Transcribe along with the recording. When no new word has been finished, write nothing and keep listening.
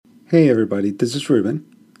Hey everybody, this is Ruben,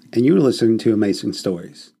 and you're listening to Amazing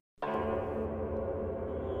Stories.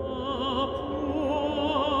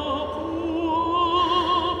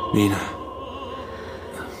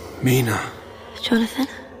 Mina. Jonathan,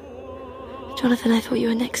 I thought you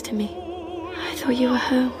were next to me. I thought you were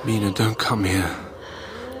home. Mina, don't come here.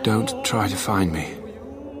 Don't try to find me.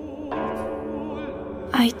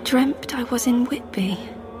 I dreamt I was in Whitby,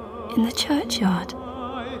 in the churchyard.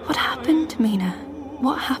 What happened, Mina?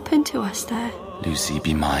 What happened to us there? Lucy,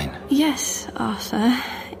 be mine. Yes, Arthur.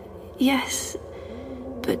 Yes.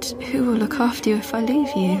 But who will look after you if I leave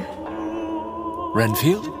you?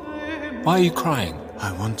 Renfield? Why are you crying?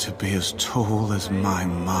 I want to be as tall as my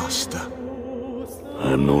master.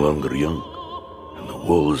 I am no longer young, and the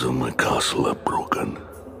walls of my castle are broken.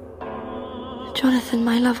 Jonathan,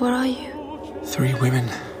 my love, where are you? 3 women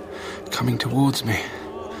coming towards me.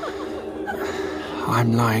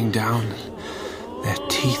 I'm lying down. Their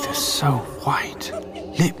teeth are so white,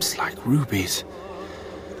 lips like rubies.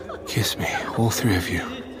 Kiss me, all 3 of you.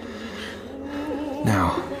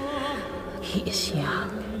 Now. He is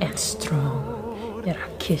young and strong. There are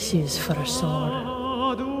kisses for us all.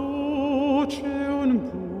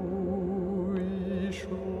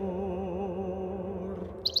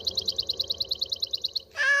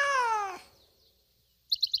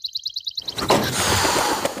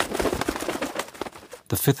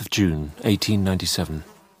 The 5th of June, 1897.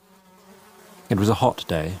 It was a hot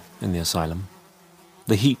day in the asylum.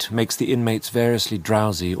 The heat makes the inmates variously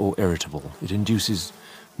drowsy or irritable. It induces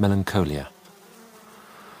melancholia.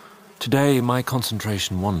 Today, my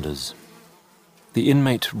concentration wanders. The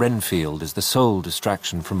inmate Renfield is the sole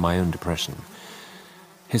distraction from my own depression.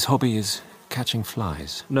 His hobby is catching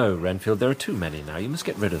flies. No, Renfield, there are too many now. You must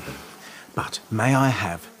get rid of them. But may I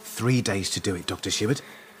have 3 days to do it, Dr. Sheward?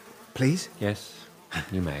 Please? Yes,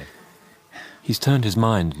 you may. He's turned his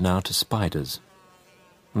mind now to spiders,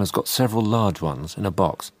 and has got several large ones in a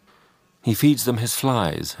box. He feeds them his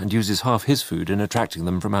flies and uses half his food in attracting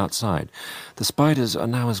them from outside. The spiders are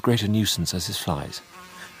now as great a nuisance as his flies.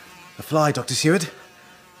 A fly, Dr. Sheward.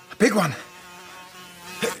 A big one.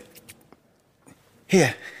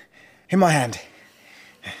 Here, in my hand.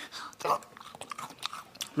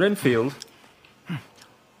 Renfield?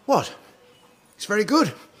 What? It's very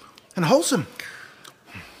good and wholesome.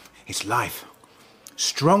 It's life.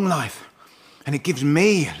 Strong life. And it gives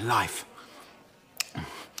me life.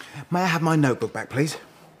 May I have my notebook back, please?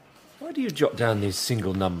 Why do you jot down these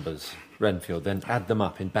single numbers, Renfield, then add them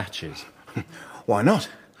up in batches? Why not?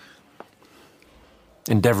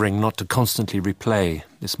 Endeavouring not to constantly replay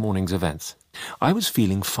this morning's events, I was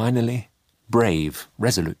feeling finally brave,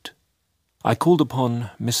 resolute. I called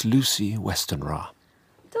upon Miss Lucy Westenra.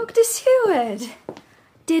 Dr. Seward,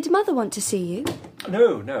 did Mother want to see you?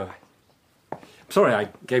 No. Sorry I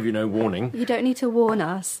gave you no warning. You don't need to warn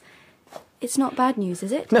us. It's not bad news,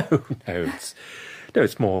 is it? No,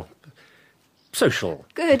 it's more social.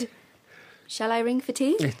 Good. Shall I ring for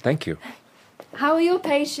tea? Thank you. How are your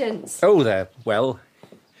patients? Oh, they're well.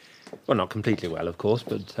 Well, not completely well, of course,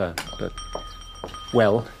 but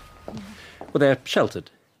well. Well, they're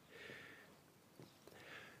sheltered.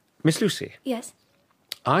 Miss Lucy? Yes?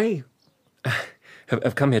 I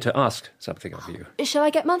have come here to ask something of you. Shall I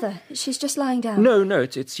get Mother? She's just lying down. No,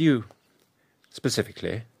 it's you,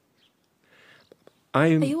 specifically. Are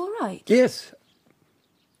you all right? Yes.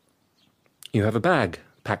 You have a bag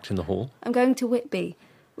packed in the hall. I'm going to Whitby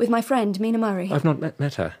with my friend, Mina Murray. I've not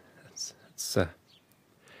met her. It's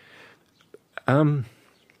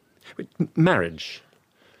marriage.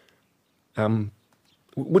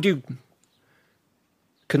 Would you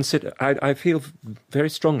consider... I feel very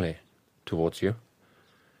strongly towards you.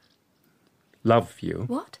 Love you.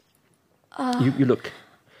 What? You look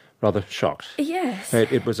rather shocked. Yes.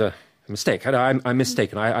 It was a mistake. I'm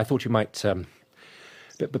mistaken. I thought you might...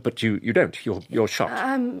 But you don't. You're shocked.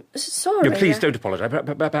 I'm sorry. No, please don't apologise.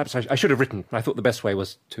 Perhaps I should have written. I thought the best way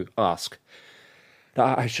was to ask.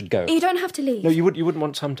 I should go. You don't have to leave. No, you wouldn't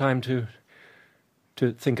want some time to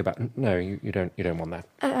think about. No, you don't want that.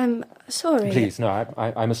 I'm sorry. Please, no.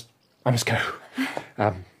 I must go.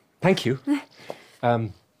 Thank you.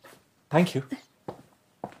 Thank you.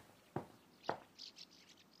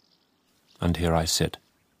 And here I sit,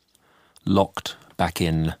 locked back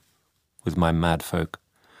in with my mad folk.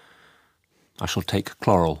 I shall take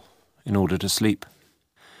chloral in order to sleep.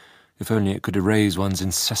 If only it could erase one's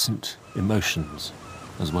incessant emotions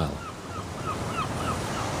as well.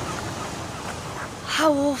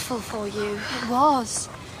 How awful for you. It was.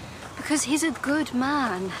 Because he's a good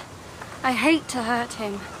man. I hate to hurt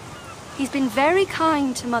him. He's been very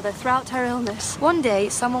kind to Mother throughout her illness. One day,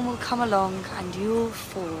 someone will come along and you'll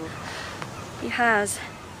fall. He has.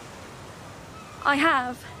 I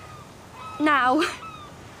have. Now.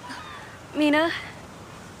 Mina,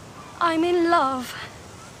 I'm in love.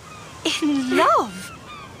 In love?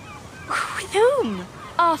 With whom?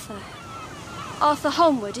 Arthur. Arthur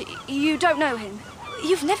Holmwood. You don't know him.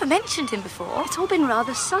 You've never mentioned him before. It's all been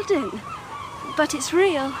rather sudden. But it's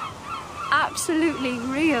real. Absolutely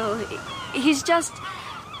real. He's just...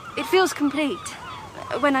 It feels complete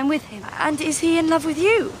when I'm with him. And is he in love with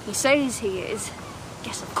you? He says he is.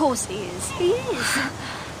 Yes, of course he is. He is.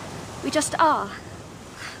 We just are.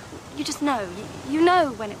 You just know. You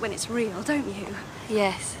know when it's real, don't you?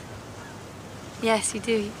 Yes. Yes, you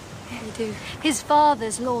do. Yeah, you do. His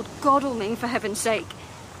father's Lord Godalming, for heaven's sake.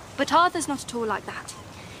 But Arthur's not at all like that.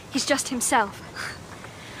 He's just himself.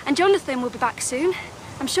 And Jonathan will be back soon.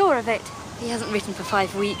 I'm sure of it. He hasn't written for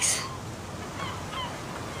 5 weeks.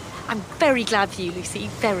 I'm very glad for you, Lucy.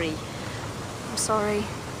 Very. I'm sorry.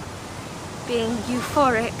 Being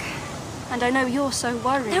euphoric. And I know you're so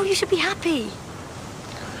worried. No, you should be happy.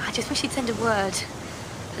 I just wish he'd send a word.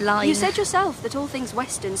 A line. You said yourself that all things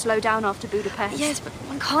Western slow down after Budapest. Yes, but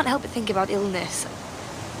one can't help but think about illness.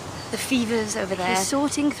 The fevers over there. He's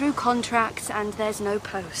sorting through contracts and there's no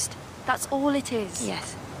post. That's all it is.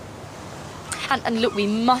 Yes. And look, we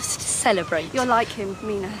must celebrate. You're like him,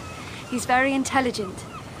 Mina. He's very intelligent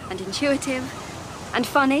and intuitive and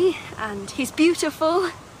funny and he's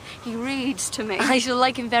beautiful. He reads to me. I shall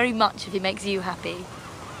like him very much if he makes you happy.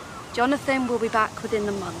 Jonathan will be back within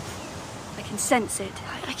the month. I can sense it.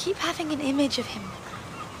 I keep having an image of him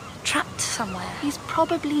trapped somewhere. He's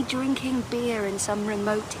probably drinking beer in some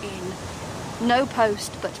remote inn. No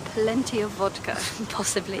post, but plenty of vodka.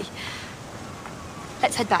 Possibly.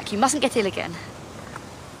 Let's head back. You mustn't get ill again.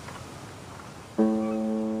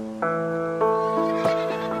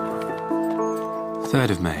 Third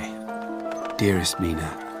of May. Dearest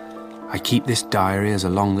Mina, I keep this diary as a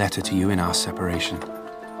long letter to you in our separation.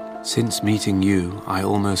 Since meeting you, I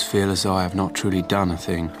almost feel as though I have not truly done a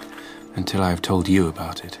thing until I have told you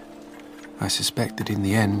about it. I suspect that in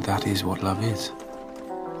the end, that is what love is.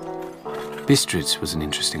 Bistritz was an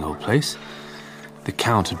interesting old place. The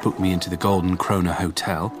Count had booked me into the Golden Krone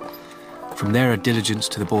Hotel. From there, a diligence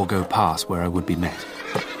to the Borgo Pass, where I would be met.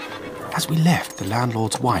 As we left, the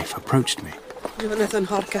landlord's wife approached me. Jonathan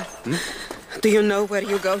Harker, do you know where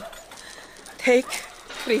you go? Take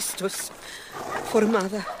Christus for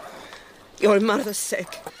Mother. Your mother's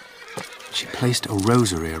sake. She placed a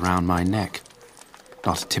rosary around my neck.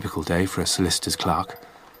 Not a typical day for a solicitor's clerk.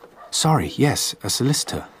 Sorry, yes, a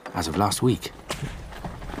solicitor, as of last week.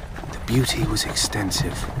 The beauty was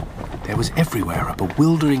extensive. There was everywhere a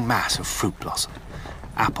bewildering mass of fruit blossom.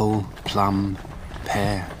 Apple, plum,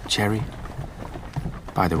 pear, cherry.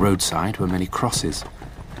 By the roadside were many crosses.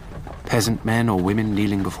 Peasant men or women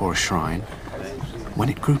kneeling before a shrine. When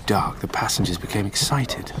it grew dark, the passengers became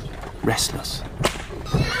excited, restless.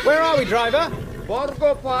 Where are we, driver?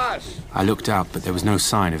 Borgo Pass. I looked out, but there was no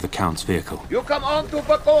sign of the Count's vehicle. You come on to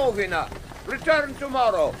Bakovina. Return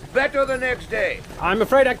tomorrow. Better the next day. I'm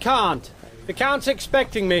afraid I can't. The Count's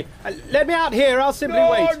expecting me. Let me out here, I'll simply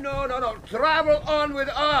wait. No. Travel on with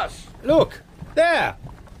us. Look, there.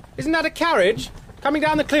 Isn't that a carriage? Coming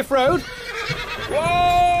down the cliff road?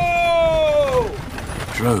 Whoa!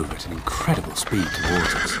 It drove at an incredible speed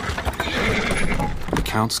towards us. The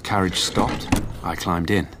Count's carriage stopped. I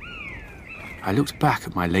climbed in. I looked back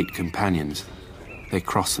at my late companions. They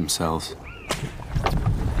crossed themselves.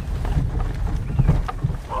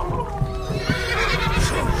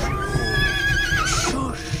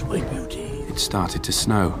 Shush, my beauty. It started to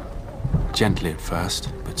snow. Gently at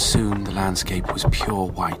first, but soon the landscape was pure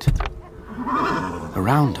white.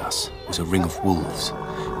 Around us was a ring of wolves,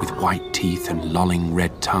 with white teeth and lolling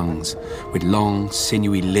red tongues, with long,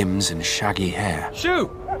 sinewy limbs and shaggy hair. Shoo!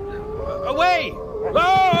 Away!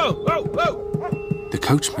 Whoa! Whoa! Whoa! The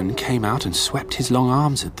coachman came out and swept his long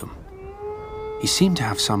arms at them. He seemed to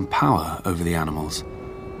have some power over the animals.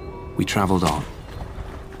 We travelled on.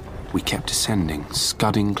 We kept ascending,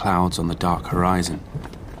 scudding clouds on the dark horizon.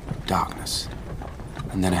 Darkness,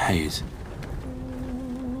 and then a haze.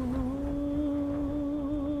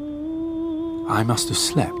 I must have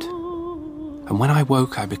slept, and when I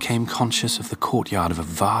woke I became conscious of the courtyard of a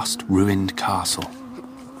vast, ruined castle.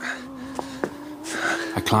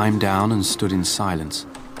 I climbed down and stood in silence.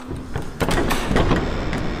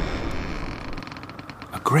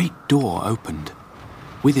 A great door opened.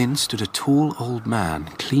 Within stood a tall old man,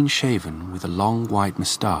 clean-shaven, with a long white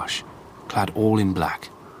moustache, clad all in black.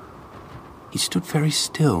 He stood very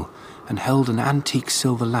still and held an antique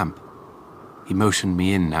silver lamp. He motioned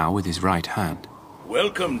me in now with his right hand.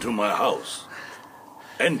 Welcome to my house.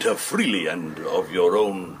 Enter freely and of your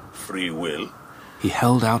own free will. He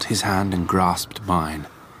held out his hand and grasped mine.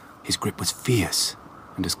 His grip was fierce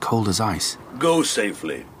and as cold as ice. Go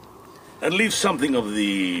safely, and leave something of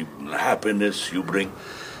the happiness you bring.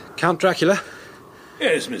 Count Dracula?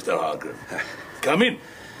 Yes, Mr. Harker. Come in.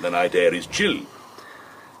 The night air is chill.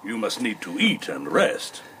 You must need to eat and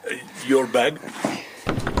rest. Your bag?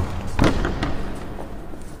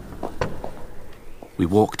 We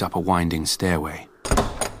walked up a winding stairway.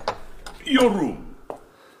 Your room.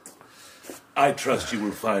 I trust you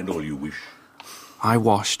will find all you wish. I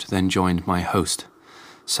washed, then joined my host.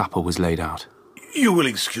 Supper was laid out. You will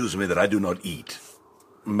excuse me that I do not eat,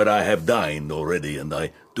 but I have dined already and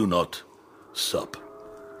I do not sup.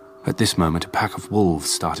 At this moment, a pack of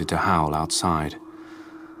wolves started to howl outside.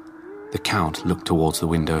 The Count looked towards the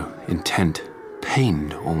window, intent,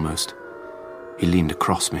 pained almost. He leaned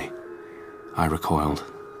across me. I recoiled.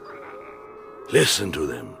 Listen to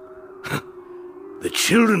them. The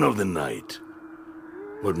children of the night.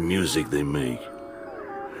 What music they make.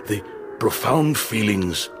 The profound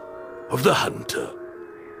feelings of the hunter.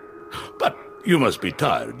 But you must be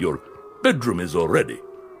tired. Your bedroom is all ready.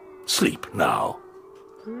 Sleep now.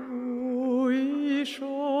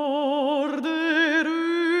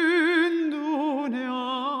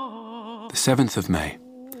 The 7th of May.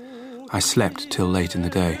 I slept till late in the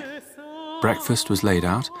day. Breakfast was laid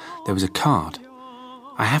out. There was a card.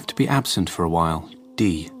 I have to be absent for a while.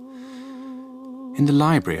 D. In the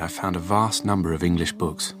library, I found a vast number of English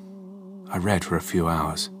books. I read for a few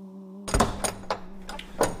hours.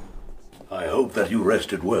 I hope that you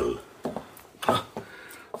rested well.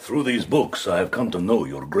 Through these books, I have come to know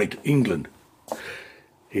your great England.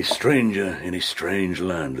 A stranger in a strange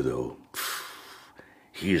land, though.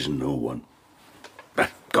 He is no one.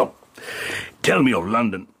 Come, tell me of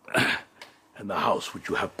London and the house which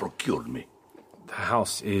you have procured me. The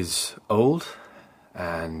house is old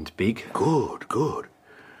and big. Good, good.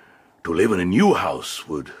 To live in a new house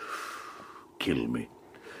would kill me.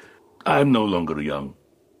 I am no longer young,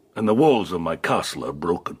 and the walls of my castle are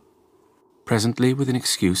broken. Presently, with an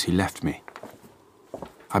excuse, he left me.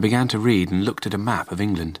 I began to read and looked at a map of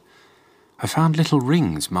England. I found little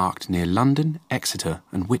rings marked near London, Exeter,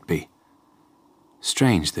 and Whitby.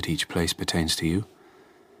 Strange that each place pertains to you.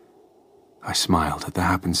 I smiled at the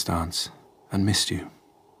happenstance and missed you.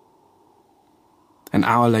 An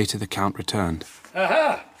hour later, the Count returned.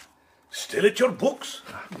 Aha! Still at your books?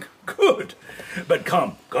 Good. But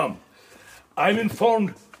come. I'm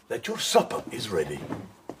informed that your supper is ready.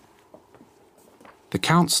 The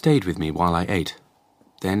Count stayed with me while I ate.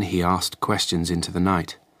 Then he asked questions into the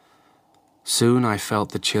night. Soon I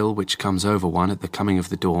felt the chill which comes over one at the coming of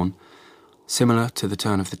the dawn, similar to the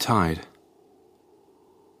turn of the tide.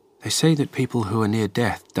 They say that people who are near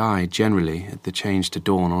death die generally at the change to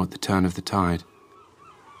dawn or at the turn of the tide.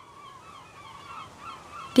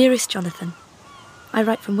 Dearest Jonathan, I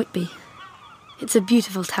write from Whitby. It's a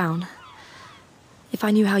beautiful town. If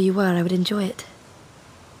I knew how you were, I would enjoy it.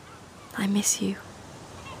 I miss you.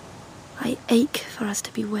 I ache for us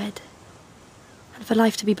to be wed, and for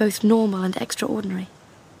life to be both normal and extraordinary.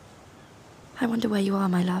 I wonder where you are,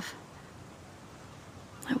 my love.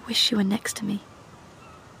 I wish you were next to me.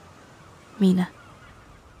 Mina.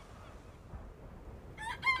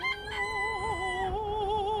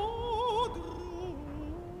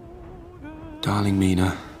 Darling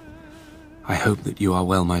Mina, I hope that you are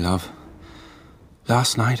well, my love.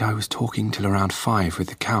 Last night I was talking till around 5 with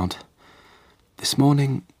the Count. This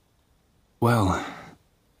morning, well,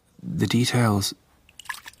 the details...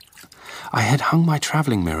 I had hung my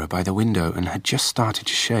travelling mirror by the window and had just started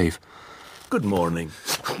to shave. Good morning.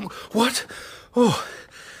 What? Oh,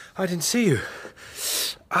 I didn't see you.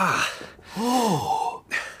 Oh,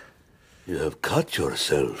 you have cut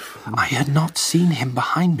yourself. I had not seen him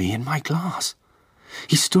behind me in my glass.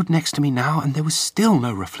 He stood next to me now, and there was still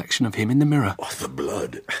no reflection of him in the mirror. Oh, the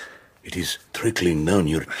blood. It is trickling down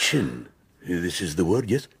your chin. This is the word,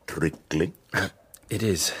 yes? Trickling? It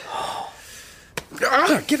is.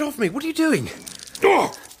 Get off me. What are you doing?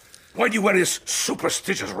 Oh! Why do you wear this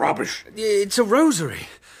superstitious rubbish? It's a rosary.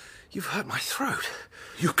 You've hurt my throat.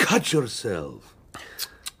 You cut yourself.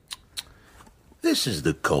 This is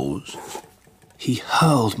the cause. He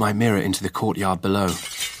hurled my mirror into the courtyard below.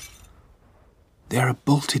 There are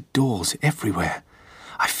bolted doors everywhere.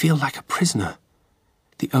 I feel like a prisoner.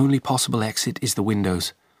 The only possible exit is the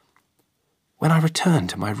windows. When I returned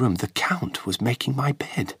to my room, the Count was making my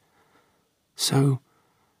bed. So,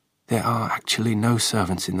 there are actually no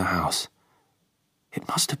servants in the house. It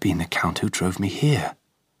must have been the Count who drove me here.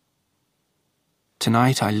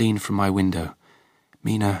 Tonight I leaned from my window.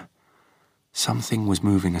 Mina, something was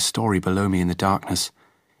moving a story below me in the darkness.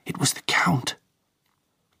 It was the Count.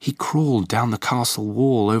 He crawled down the castle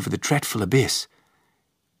wall over the dreadful abyss.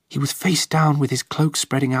 He was face down with his cloak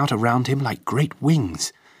spreading out around him like great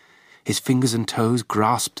wings. His fingers and toes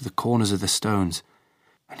grasped the corners of the stones,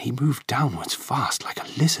 and he moved downwards fast like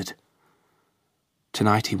a lizard.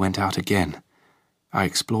 Tonight he went out again. I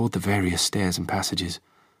explored the various stairs and passages.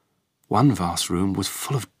 One vast room was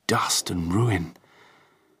full of dust and ruin.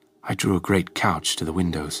 I drew a great couch to the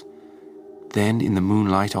windows. Then, in the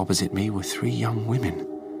moonlight opposite me, were 3 young women.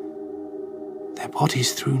 Their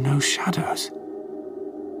bodies threw no shadows.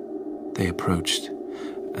 They approached,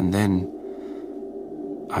 and then...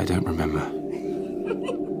 I don't remember.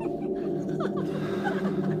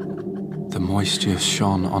 The moisture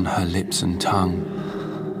shone on her lips and tongue.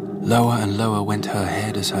 Lower and lower went her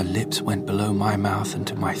head as her lips went below my mouth and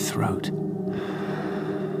to my throat.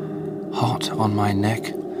 Hot on my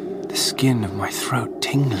neck, the skin of my throat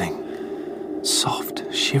tingling.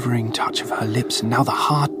 Soft, shivering touch of her lips, and now the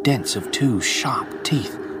hard dents of 2 sharp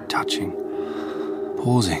teeth touching.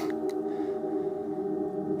 Pausing.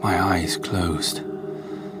 My eyes closed.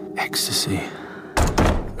 Ecstasy.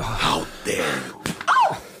 How dare you?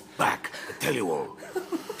 Back, I tell you all.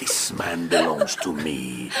 This man belongs to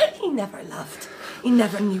me. He never loved. He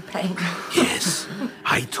never knew pain. Yes,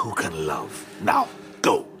 I too can love. Now,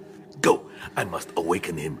 go. Go. I must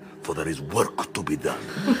awaken him, for there is work to be done.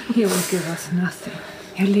 He will give us nothing.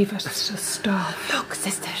 He'll leave us to starve. Look,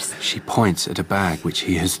 sisters. She points at a bag which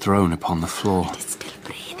he has thrown upon the floor. It is still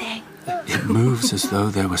breathing. It moves as though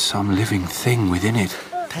there was some living thing within it.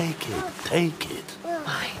 Take it, take it.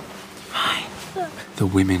 Mine. The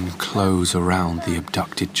women close around the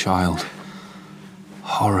abducted child.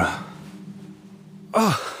 Horror.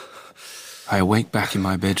 I awake back in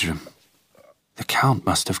my bedroom. The Count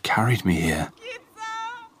must have carried me here.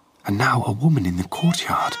 And now a woman in the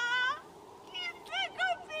courtyard.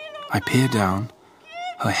 I peer down.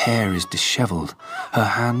 Her hair is dishevelled. Her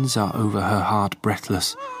hands are over her heart,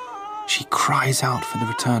 breathless. She cries out for the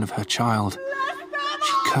return of her child.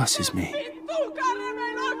 She curses me.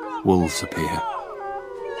 Wolves appear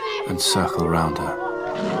and circle round her.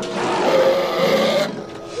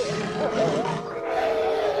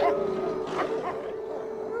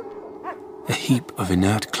 A heap of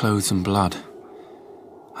inert clothes and blood.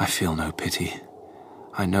 I feel no pity.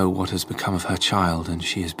 I know what has become of her child, and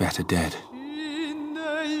she is better dead.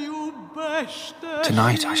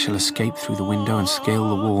 Tonight I shall escape through the window and scale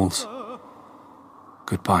the walls.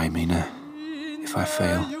 Goodbye, Mina, if I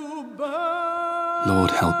fail.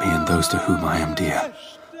 Lord, help me and those to whom I am dear.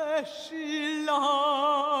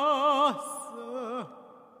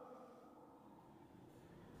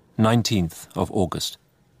 19th of August.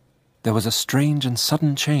 There was a strange and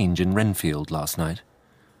sudden change in Renfield last night.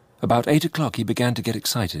 About 8 o'clock he began to get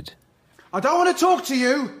excited. I don't want to talk to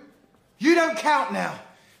you. You don't count now.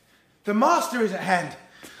 The master is at hand.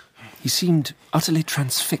 He seemed utterly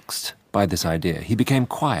transfixed by this idea. He became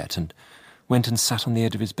quiet and went and sat on the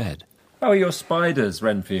edge of his bed. How are your spiders,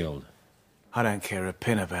 Renfield? I don't care a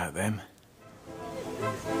pin about them.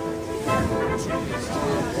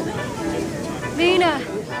 Mina,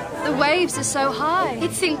 the waves are so high.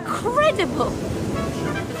 It's incredible.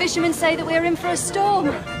 The fishermen say that we're in for a storm.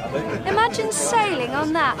 Imagine sailing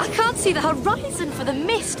on that. I can't see the horizon for the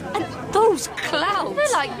mist. And those clouds.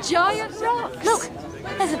 They're like giant rocks. Look,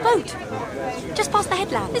 there's a boat. Just past the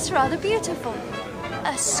headland. It's rather beautiful.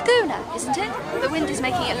 A schooner, isn't it? The wind is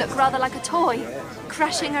making it look rather like a toy,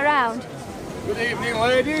 crashing around. Good evening,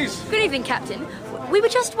 ladies. Good evening, Captain. We were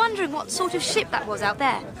just wondering what sort of ship that was out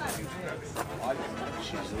there.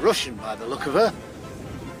 She's a Russian by the look of her.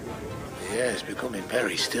 The air's becoming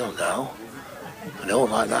very still now. I don't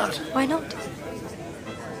like that. Why not?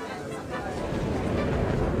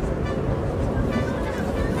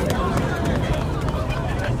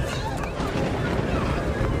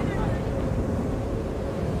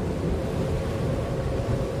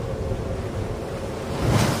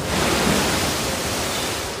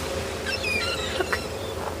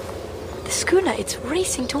 Schooner, it's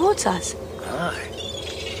racing towards us. Aye.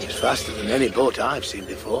 It's faster than any boat I've seen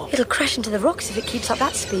before. It'll crash into the rocks if it keeps up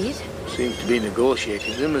that speed. Seems to be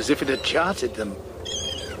negotiating them as if it had charted them.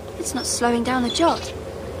 It's not slowing down a jot.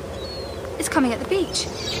 It's coming at the beach.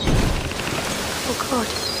 Oh, God.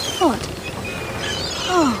 What?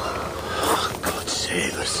 Oh, God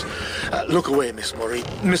save us. Look away, Miss Murray.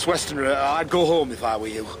 Miss Westerner, I'd go home if I were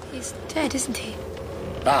you. He's dead, isn't he?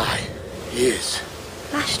 Aye, he is.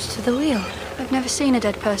 Lashed to the wheel. I've never seen a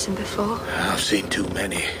dead person before. I've seen too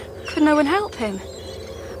many. Could no one help him?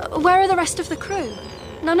 Where are the rest of the crew?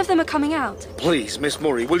 None of them are coming out. Please, Miss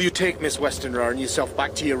Murray, will you take Miss Westenra and yourself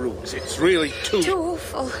back to your rooms? It's really too... Too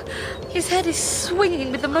awful. His head is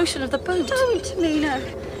swinging with the motion of the boat. Don't, Mina.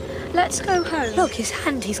 Let's go home. Look, his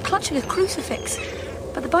hand, he's clutching a crucifix.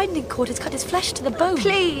 But the binding cord has cut his flesh to the bone.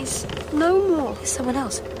 Please, no more. There's someone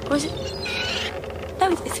else. Or is it...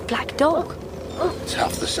 No, it's a black dog. It's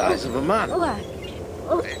half the size of a man. Where?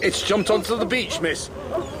 It's jumped onto the beach, miss.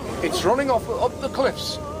 It's running off up the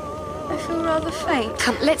cliffs. I feel rather faint.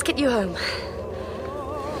 Come, let's get you home.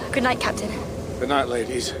 Good night, Captain. Good night,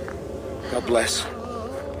 ladies. God bless.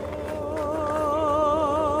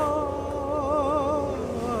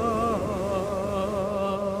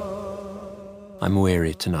 I'm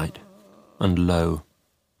weary tonight, and low.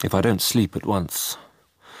 If I don't sleep at once.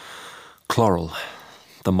 Chloral,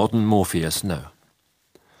 the modern Morpheus, no.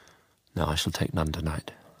 No, I shall take none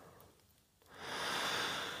tonight.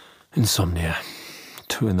 Insomnia.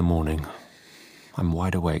 2 in the morning. I'm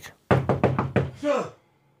wide awake. Sir!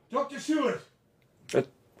 Dr. Seward!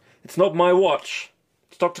 It's not my watch.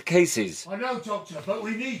 It's Dr. Casey's. I know, Doctor, but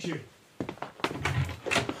we need you.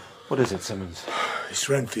 What is it, Simmons? It's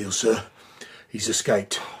Renfield, sir. He's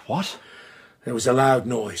escaped. What? There was a loud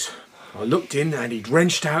noise. I looked in and he'd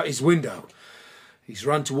wrenched out his window. He's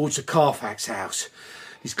run towards the Carfax house.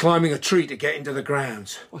 He's climbing a tree to get into the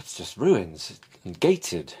grounds. Well, it's just ruins and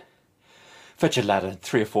gated. Fetch a ladder,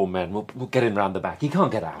 3 or 4 men. We'll get him round the back. He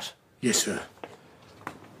can't get out. Yes, sir.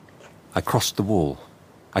 I crossed the wall.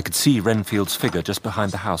 I could see Renfield's figure just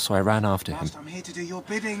behind the house, so I ran after him. I'm here to do your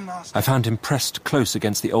bidding, Master. I found him pressed close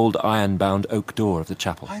against the old iron-bound oak door of the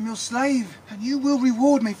chapel. I'm your slave, and you will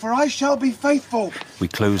reward me, for I shall be faithful. We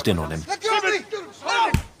closed in on him. Let go of me!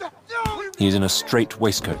 He's in a straight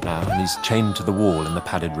waistcoat now, and he's chained to the wall in the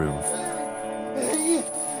padded room.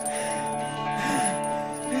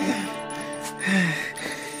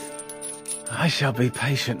 I shall be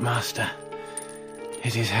patient, Master.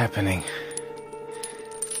 It is happening.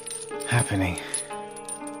 Happening.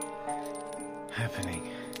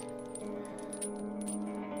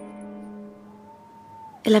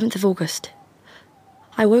 11th of August.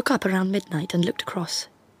 I woke up around midnight and looked across.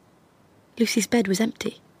 Lucy's bed was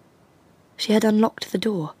empty. She had unlocked the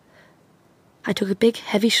door. I took a big,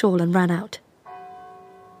 heavy shawl and ran out.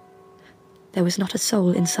 There was not a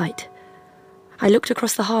soul in sight. I looked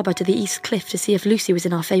across the harbour to the east cliff to see if Lucy was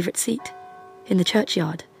in our favourite seat, in the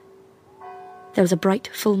churchyard. There was a bright,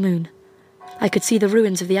 full moon. I could see the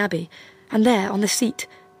ruins of the abbey, and there, on the seat,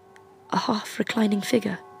 a half-reclining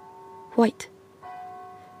figure, white.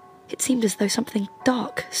 It seemed as though something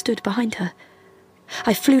dark stood behind her.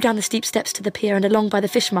 I flew down the steep steps to the pier and along by the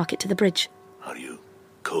fish market to the bridge. Are you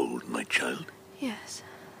cold, my child? Yes.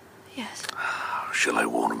 Yes. Shall I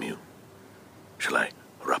warm you? Shall I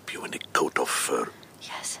wrap you in a coat of fur?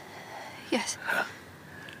 Yes. Yes.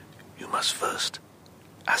 You must first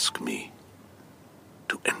ask me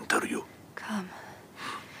to enter you. Come.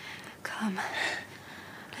 Come.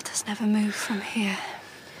 Let us never move from here.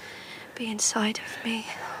 Be inside of me,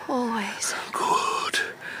 always. Good.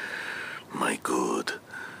 My good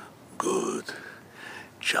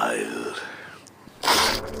child.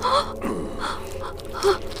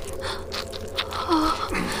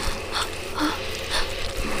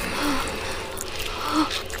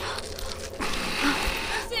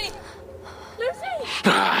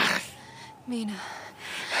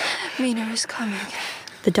 Mina is coming.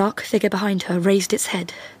 The dark figure behind her raised its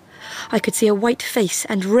head. I could see a white face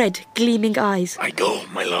and red, gleaming eyes. I go,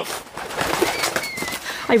 my love.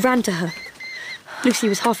 I ran to her. Lucy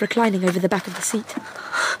was half reclining over the back of the seat.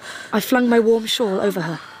 I flung my warm shawl over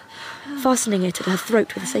her, fastening it at her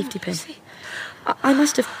throat with a safety pin. I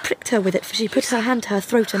must have pricked her with it, for she put her hand to her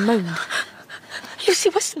throat and moaned. Lucy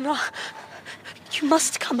Westenra, you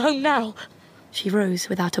must come home now. She rose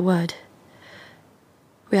without a word.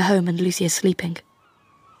 We are home and Lucy is sleeping.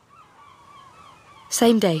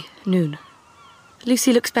 Same day, noon.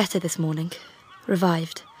 Lucy looks better this morning,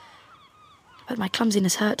 revived. But my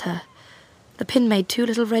clumsiness hurt her. The pin made 2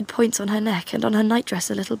 little red points on her neck, and on her nightdress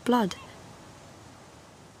a little blood.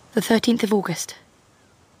 The 13th of August.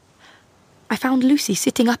 I found Lucy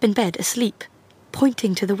sitting up in bed, asleep,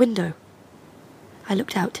 pointing to the window. I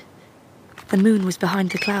looked out. The moon was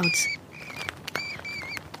behind the clouds.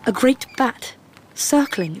 A great bat,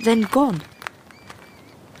 circling, then gone.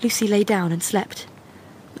 Lucy lay down and slept.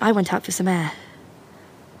 I went out for some air.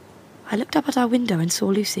 I looked up at our window and saw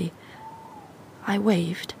Lucy. I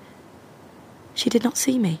waved. She did not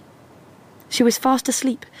see me. She was fast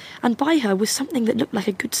asleep, and by her was something that looked like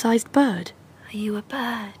a good-sized bird. Are you a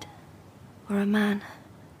bird? Or a man?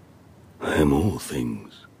 I am all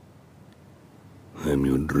things. I am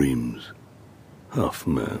your dreams. Half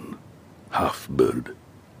man, half bird.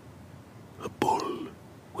 A bull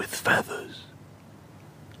with feathers.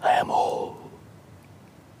 I am all.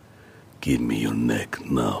 Give me your neck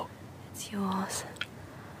now. It's yours.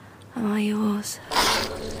 Am I yours?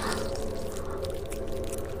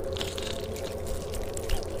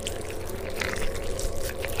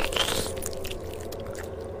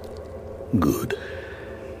 Good.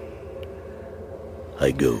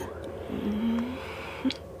 I go.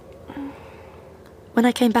 When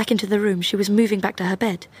I came back into the room, she was moving back to her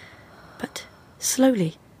bed, but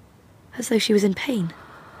slowly, as though she was in pain.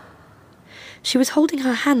 She was holding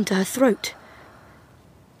her hand to her throat.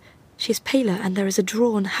 She is paler, and there is a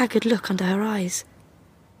drawn, haggard look under her eyes.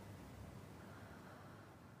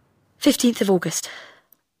 15th of August.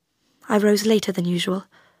 I rose later than usual.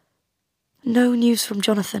 No news from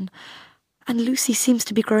Jonathan, and Lucy seems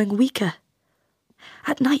to be growing weaker.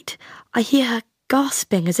 At night, I hear her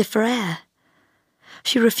gasping as if for air.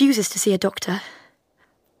 She refuses to see a doctor.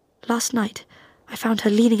 Last night, I found her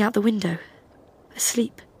leaning out the window,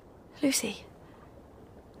 asleep. Lucy?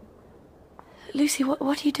 Lucy, what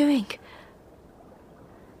are you doing?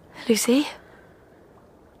 Lucy?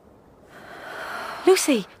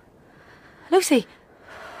 Lucy? Lucy?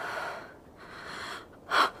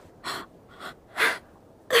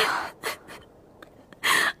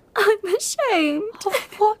 I'm ashamed. Of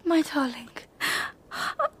what, my darling?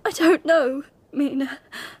 I don't know, Mina.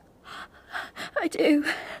 I do.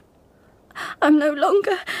 I'm no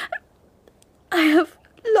longer... I have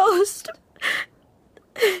lost...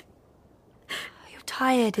 You're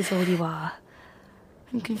tired is all you are.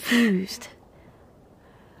 I'm confused.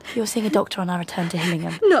 You're seeing a doctor on our return to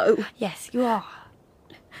Hillingham. No. Yes, you are.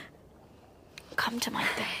 Come to my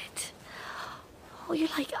bed. Oh, you're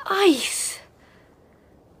like ice.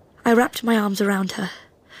 I wrapped my arms around her.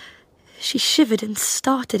 She shivered and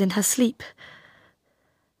started in her sleep.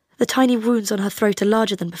 The tiny wounds on her throat are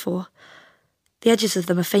larger than before. The edges of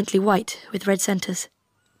them are faintly white, with red centres.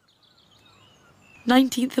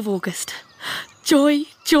 19th of August. Joy,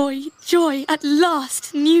 joy, joy! At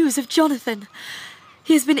last, news of Jonathan.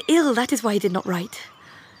 He has been ill, that is why he did not write.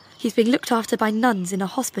 He's being looked after by nuns in a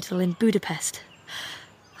hospital in Budapest.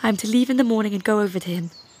 I am to leave in the morning and go over to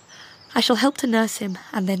him. I shall help to nurse him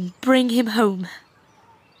and then bring him home.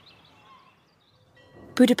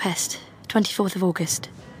 Budapest, 24th of August.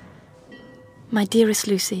 My dearest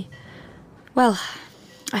Lucy. Well,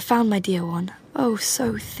 I found my dear one. Oh,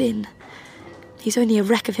 so thin. He's only a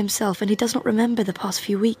wreck of himself, and he does not remember the past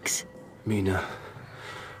few weeks. Mina,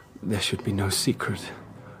 there should be no secret,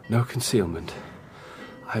 no concealment.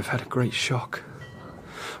 I've had a great shock.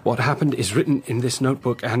 What happened is written in this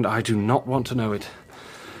notebook, and I do not want to know it.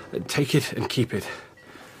 Take it and keep it.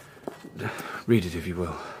 Read it if you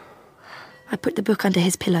will. I put the book under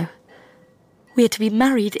his pillow. We are to be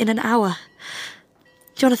married in an hour.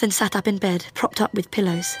 Jonathan sat up in bed, propped up with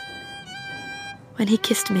pillows. When he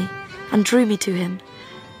kissed me and drew me to him,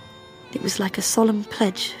 it was like a solemn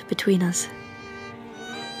pledge between us.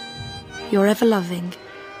 Your ever-loving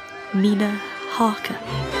Mina Harker.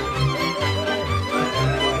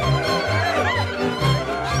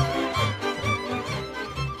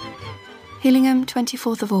 Hillingham,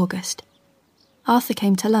 24th of August. Arthur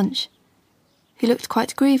came to lunch. He looked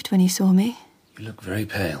quite grieved when he saw me. You look very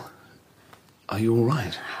pale. Are you all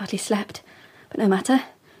right? Hardly slept, but no matter.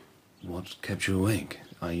 What kept you awake?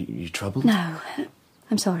 Are you troubled? No,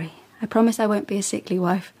 I'm sorry. I promise I won't be a sickly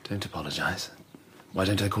wife. Don't apologise. Why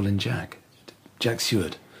don't I call in Jack? Jack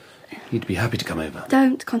Seward. He'd be happy to come over.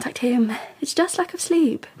 Don't contact him. It's just lack of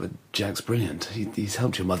sleep. But Jack's brilliant. He's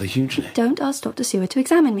helped your mother hugely. Don't ask Dr. Seward to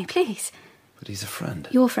examine me, please. But he's a friend.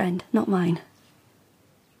 Your friend, not mine.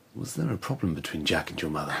 Was there a problem between Jack and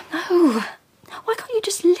your mother? No. Why can't you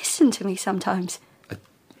just listen to me sometimes?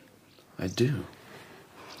 I do.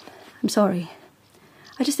 I'm sorry.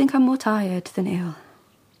 I just think I'm more tired than ill.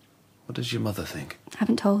 What does your mother think? I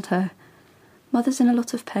haven't told her. Mother's in a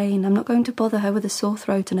lot of pain. I'm not going to bother her with a sore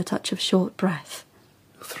throat and a touch of short breath.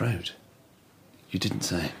 Your throat? You didn't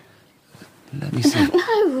say. Let me see.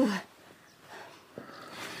 No!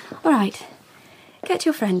 All right. Get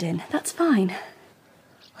your friend in. That's fine.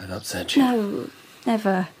 I've upset you. No,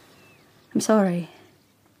 never. I'm sorry.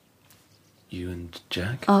 You and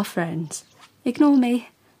Jack? Are friends. Ignore me.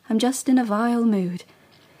 I'm just in a vile mood.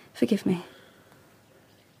 Forgive me.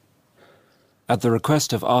 At the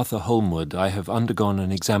request of Arthur Holmwood, I have undergone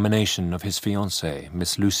an examination of his fiancée,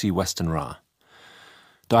 Miss Lucy Westenra.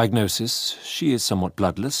 Diagnosis: she is somewhat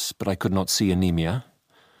bloodless, but I could not see anemia.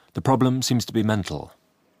 The problem seems to be mental.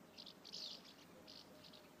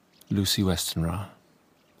 Lucy Westenra.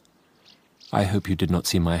 I hope you did not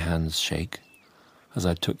see my hands shake as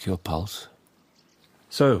I took your pulse.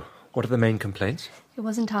 So, what are the main complaints? It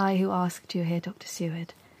wasn't I who asked you here, Dr.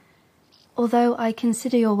 Seward. Although I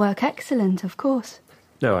consider your work excellent, of course.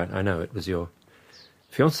 No, I know. It was your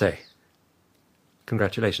fiancé.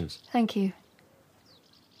 Congratulations. Thank you.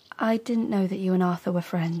 I didn't know that you and Arthur were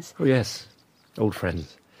friends. Oh, yes. Old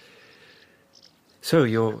friends. So,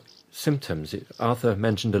 your symptoms. Arthur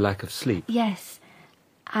mentioned a lack of sleep. Yes.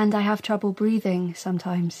 And I have trouble breathing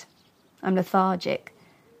sometimes. I'm lethargic.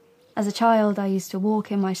 As a child, I used to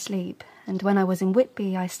walk in my sleep, and when I was in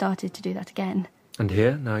Whitby, I started to do that again. And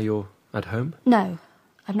here, now you're at home? No,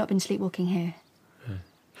 I've not been sleepwalking here.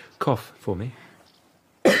 Cough for me.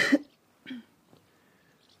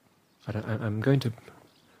 I'm going to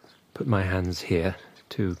put my hands here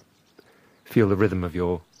to feel the rhythm of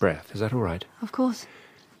your breath. Is that all right? Of course.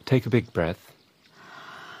 Take a big breath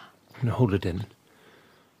and hold it in.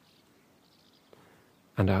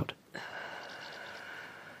 And out.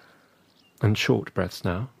 And short breaths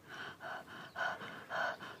now.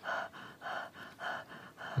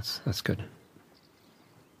 That's good.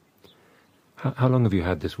 How long have you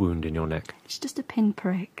had this wound in your neck? It's just a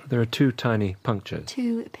pinprick. There are 2 tiny punctures.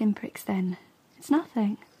 2 pinpricks, then. It's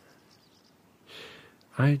nothing.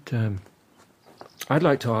 I'd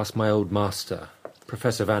like to ask my old master,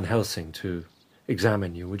 Professor Van Helsing, to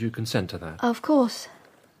examine you. Would you consent to that? Of course.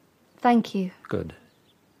 Thank you. Good.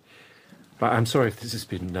 But I'm sorry if this has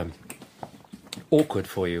been awkward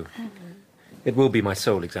for you. It will be my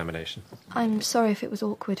sole examination. I'm sorry if it was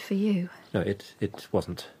awkward for you. No, it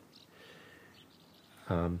wasn't.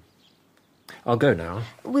 I'll go now.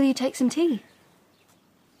 Will you take some tea?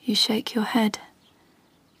 You shake your head.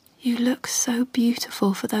 You look so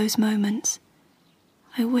beautiful for those moments.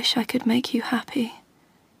 I wish I could make you happy.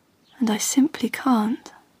 And I simply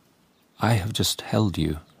can't. I have just held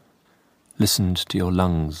you, listened to your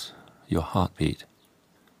lungs, your heartbeat,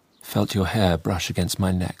 felt your hair brush against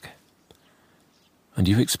my neck. And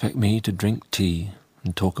you expect me to drink tea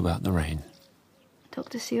and talk about the rain?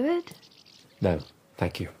 Dr. Seward? No,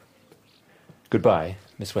 thank you. Goodbye,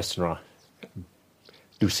 Miss Westenra.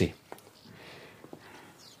 Lucy.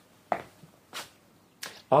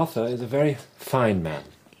 Arthur is a very fine man.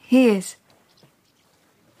 He is.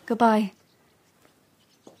 Goodbye.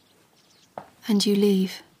 And you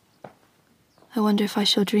leave. I wonder if I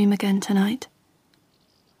shall dream again tonight.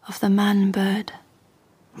 Of the man-bird.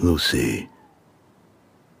 Lucy.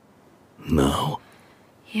 No.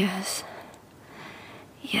 Yes.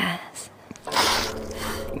 Yes.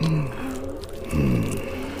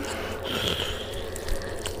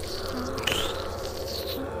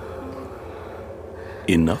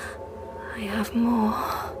 Enough? I have more.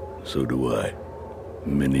 So do I.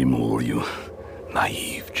 Many more, you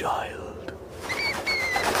naive child.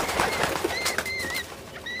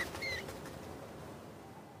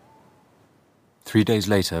 Three days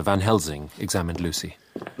later, Van Helsing examined Lucy.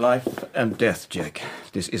 Life and death, Jack.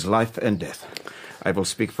 This is life and death. I will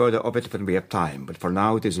speak further of it when we have time, but for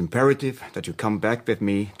now it is imperative that you come back with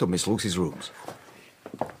me to Miss Lucy's rooms.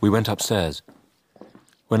 We went upstairs.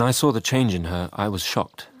 When I saw the change in her, I was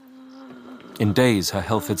shocked. In days, her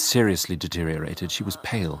health had seriously deteriorated. She was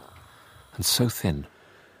pale and so thin.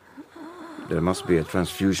 There must be a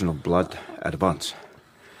transfusion of blood at once.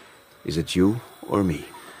 Is it you or me?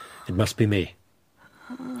 It must be me.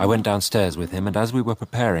 I went downstairs with him, and as we were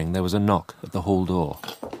preparing, there was a knock at the hall door.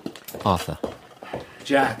 Arthur.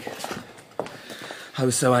 Jack. I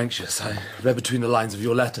was so anxious. I read between the lines of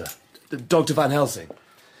your letter. Dr. Van Helsing.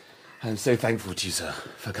 I'm so thankful to you, sir,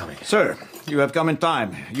 for coming. Sir, you have come in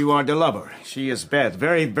time. You are the lover. She is bad,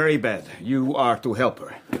 very, very bad. You are to help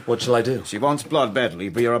her. What shall I do? She wants blood badly.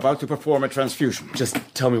 We are about to perform a transfusion. Just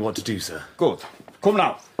tell me what to do, sir. Good. Come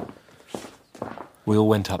now. We all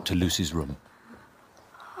went up to Lucy's room.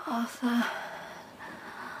 Arthur.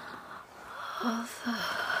 Arthur.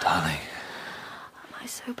 Darling. Am I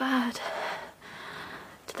so bad?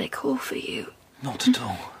 Did they call for you? Not at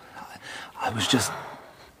all. I was just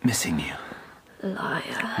missing you.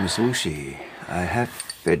 Liar. Miss Lucy, I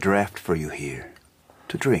have a draft for you here.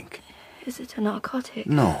 To drink. Is it a narcotic?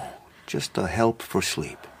 No, just a help for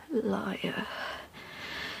sleep. Liar.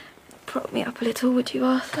 Prop me up a little, would you,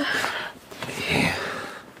 Arthur? Here.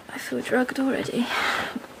 I feel drugged already.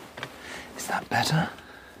 Is that better?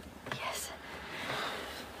 Yes.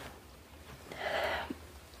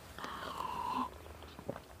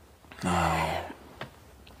 Now,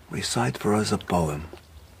 recite for us a poem.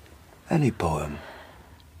 Any poem.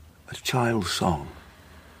 A child's song.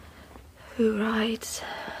 Who rides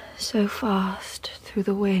so fast through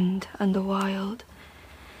the wind and the wild?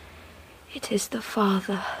 It is the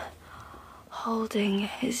Father holding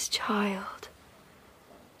his child.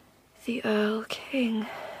 The Earl King.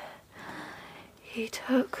 He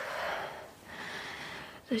took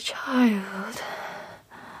the child.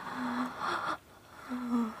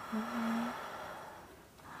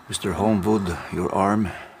 Mr. Holmwood, your arm.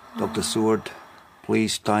 Dr. Seward,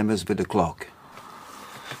 please time us with the clock.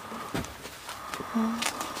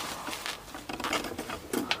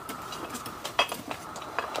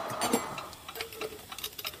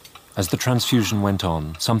 As the transfusion went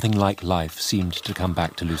on, something like life seemed to come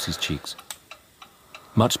back to Lucy's cheeks.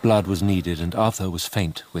 Much blood was needed, and Arthur was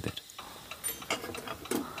faint with it.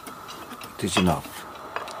 It is enough.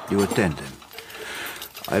 You attend him.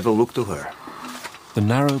 I will look to her. The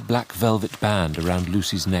narrow black velvet band around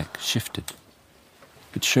Lucy's neck shifted.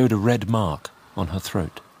 It showed a red mark on her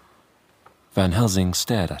throat. Van Helsing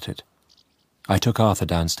stared at it. I took Arthur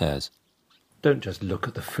downstairs. Don't just look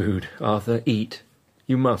at the food, Arthur. Eat.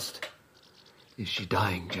 You must. Is she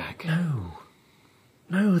dying, Jack? No.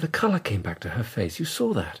 No, the colour came back to her face. You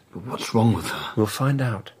saw that. But what's wrong with her? We'll find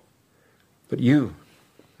out. But you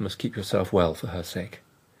must keep yourself well for her sake.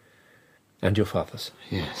 And your father's.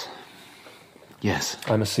 Yes. Yes.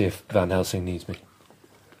 I must see if Van Helsing needs me.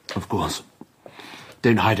 Of course.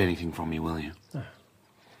 Don't hide anything from me, will you? No.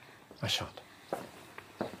 I shan't.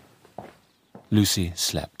 Lucy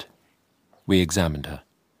slept. We examined her.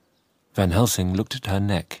 Van Helsing looked at her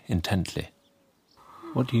neck intently.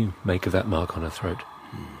 What do you make of that mark on her throat?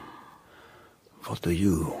 What do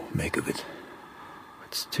you make of it?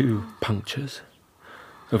 It's 2 punctures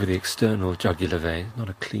over the external jugular vein. Not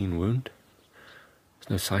a clean wound. There's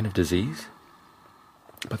no sign of disease.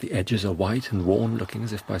 But the edges are white and worn, looking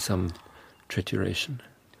as if by some trituration.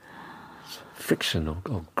 It's friction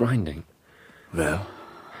or grinding. Well?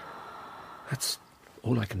 That's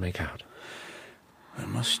all I can make out. I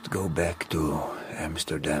must go back to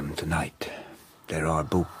Amsterdam tonight. There are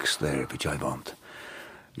books there which I want.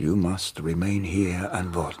 You must remain here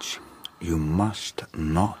and watch. You must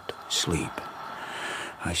not sleep.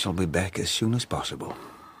 I shall be back as soon as possible.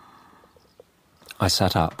 I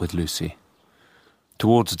sat up with Lucy.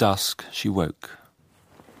 Towards dusk, she woke.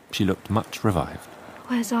 She looked much revived.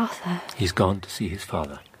 Where's Arthur? He's gone to see his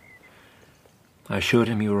father. I assured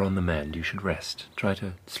him you were on the mend. You should rest. Try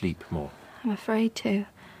to sleep more. I'm afraid to.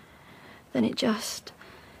 Then it just...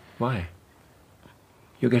 Why?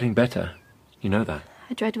 You're getting better. You know that.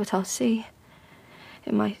 I dread what I'll see.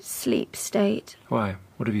 In my sleep state. Why?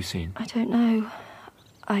 What have you seen? I don't know.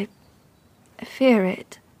 I fear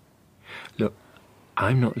it. Look,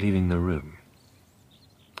 I'm not leaving the room.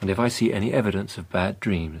 And if I see any evidence of bad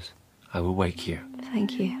dreams, I will wake you.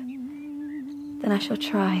 Thank you. Then I shall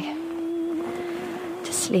try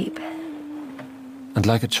to sleep. And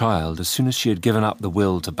like a child, as soon as she had given up the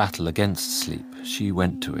will to battle against sleep, she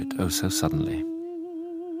went to it, oh so suddenly,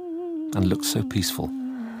 and looked so peaceful.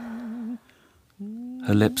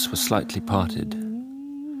 Her lips were slightly parted,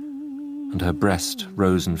 and her breast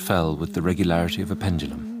rose and fell with the regularity of a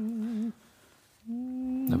pendulum.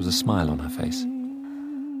 There was a smile on her face.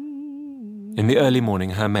 In the early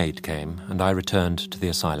morning, her maid came, and I returned to the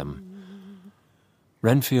asylum.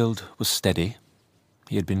 Renfield was steady.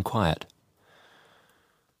 He had been quiet.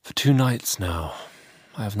 For 2 nights now,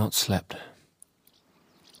 I have not slept.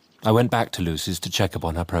 I went back to Lucy's to check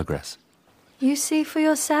upon her progress. You see for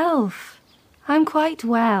yourself. I'm quite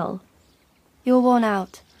well. You're worn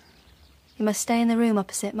out. You must stay in the room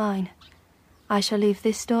opposite mine. I shall leave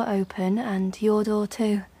this door open and your door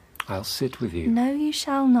too. I'll sit with you. No, you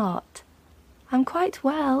shall not. I'm quite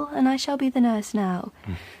well, and I shall be the nurse now.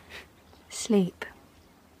 Sleep.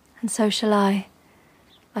 And so shall I.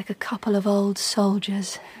 Like a couple of old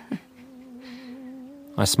soldiers.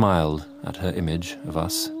 I smiled at her image of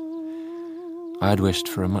us. I had wished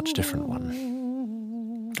for a much different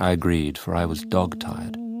one. I agreed, for I was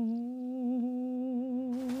dog-tired.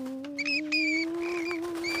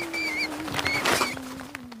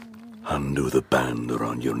 Undo the band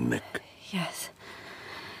around your neck. Yes.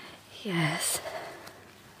 Yes.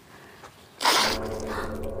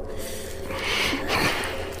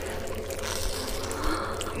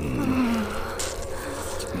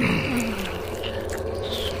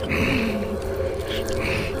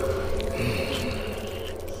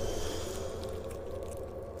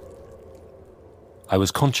 I was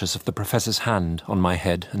conscious of the professor's hand on my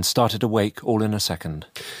head and started awake all in a second,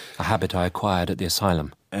 a habit I acquired at the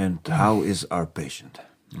asylum. And how is our patient?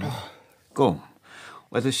 Come,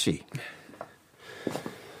 let us see.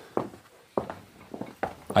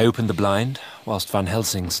 I opened the blind, whilst Van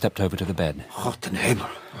Helsing stepped over to the bed. God ten hemel.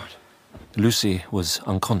 Lucy was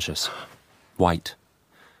unconscious, white,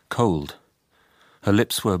 cold. Her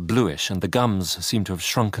lips were bluish, and the gums seemed to have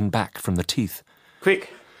shrunken back from the teeth.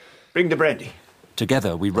 Quick, bring the brandy.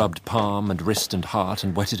 Together we rubbed palm and wrist and heart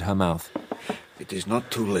and wetted her mouth. It is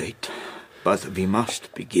not too late, but we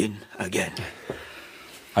must begin again.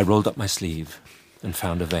 I rolled up my sleeve and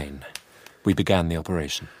found a vein. We began the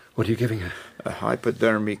operation. What are you giving her? A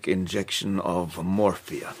hypodermic injection of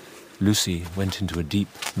morphia. Lucy went into a deep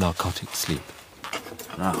narcotic sleep.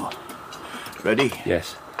 Now, ready?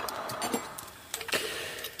 Yes.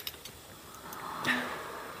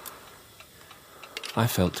 I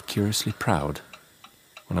felt curiously proud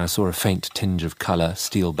when I saw a faint tinge of colour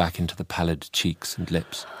steal back into the pallid cheeks and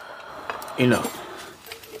lips. Enough.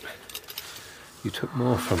 You took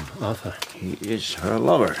more from Arthur. He is her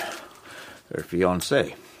lover, her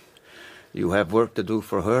fiancé. You have work to do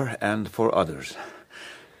for her and for others.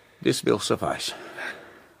 This will suffice.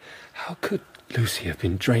 How could Lucy have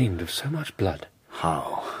been drained of so much blood?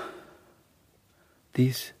 How?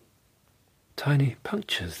 These tiny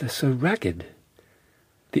punctures, they're so ragged.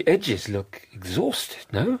 The edges look exhausted,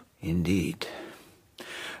 no? Indeed.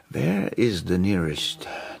 Where is the nearest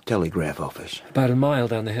telegraph office? About a mile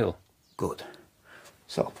down the hill. Good.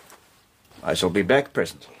 So, I shall be back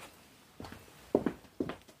presently.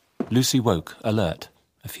 Lucy woke, alert,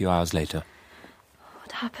 a few hours later.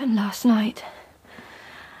 What happened last night?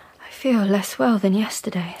 I feel less well than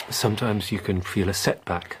yesterday. Sometimes you can feel a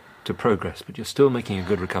setback to progress, but you're still making a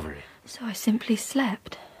good recovery. So I simply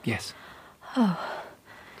slept? Yes. Oh,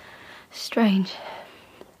 strange.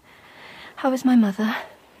 How is my mother?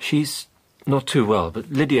 She's not too well, but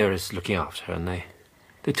Lydia is looking after her, and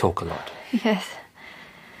they talk a lot. Yes,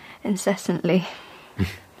 incessantly.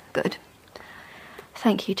 Good.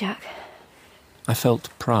 Thank you, Jack. I felt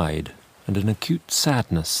pride and an acute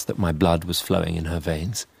sadness that my blood was flowing in her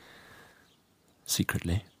veins.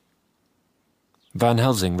 Secretly. Van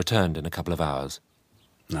Helsing returned in a couple of hours.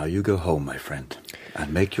 Now you go home, my friend,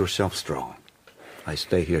 and make yourself strong. I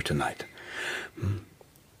stay here tonight.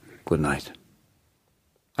 Good night.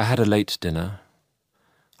 I had a late dinner.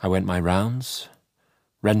 I went my rounds.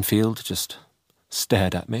 Renfield just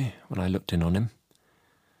stared at me when I looked in on him.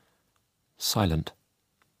 Silent.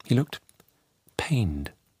 He looked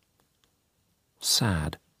pained.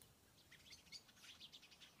 Sad.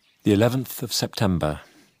 The 11th of September.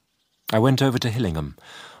 I went over to Hillingham.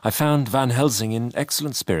 I found Van Helsing in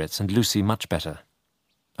excellent spirits and Lucy much better.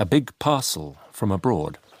 A big parcel from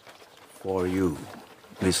abroad. For you,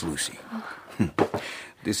 Miss Lucy.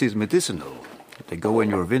 This is medicinal. They go in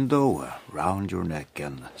your window, round your neck,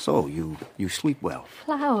 and so you sleep well.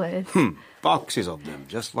 Flowers? Boxes of them,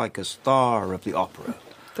 just like a star of the opera.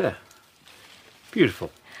 There. Beautiful.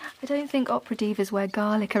 I don't think opera divas wear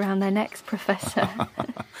garlic around their necks, Professor.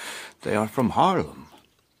 They are from Harlem.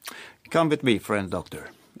 Come with me, friend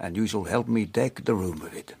doctor, and you shall help me deck the room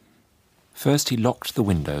with it. First he locked the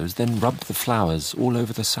windows, then rubbed the flowers all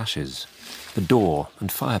over the sashes, the door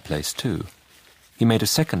and fireplace too. He made a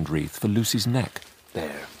second wreath for Lucy's neck.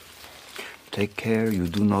 There. Take care you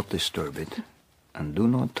do not disturb it, and do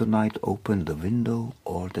not tonight open the window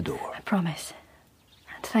or the door. I promise.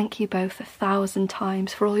 And thank you both 1,000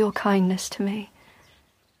 times for all your kindness to me.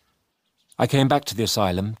 I came back to the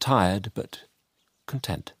asylum, tired but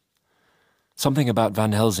content. Something about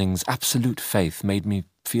Van Helsing's absolute faith made me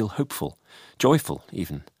feel hopeful, joyful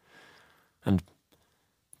even. And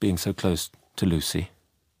being so close to Lucy.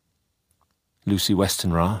 Lucy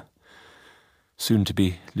Westenra, soon to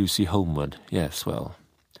be Lucy Holmwood. Yes, well,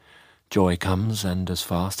 joy comes, and as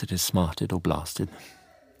fast it is smarted or blasted.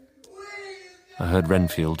 I heard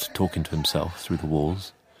Renfield talking to himself through the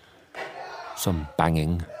walls. Some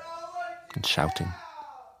banging and shouting.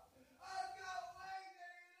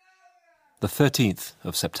 The 13th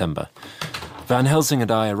of September. Van Helsing and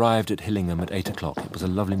I arrived at Hillingham at 8 o'clock. It was a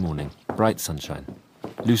lovely morning, bright sunshine.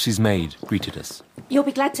 Lucy's maid greeted us. You'll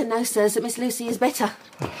be glad to know, sirs, that Miss Lucy is better.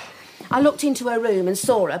 I looked into her room and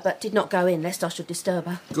saw her, but did not go in, lest I should disturb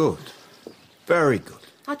her. Good. Very good.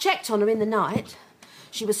 I checked on her in the night.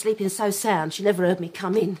 She was sleeping so sound she never heard me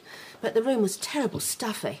come in, but the room was terrible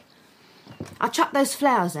stuffy. I chucked those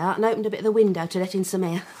flowers out and opened a bit of the window to let in some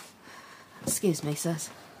air. Excuse me, sirs.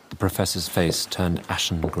 The Professor's face turned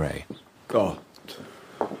ashen grey. God.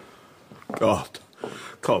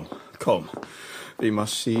 Come. We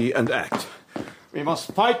must see and act. We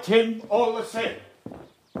must fight him all the same.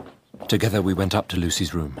 Together we went up to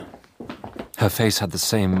Lucy's room. Her face had the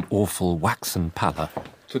same awful waxen pallor.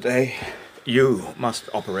 Today, you must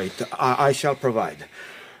operate. I shall provide.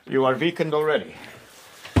 You are weakened already.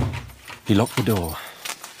 He locked the door.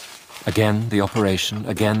 Again the operation,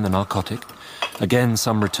 again the narcotic, again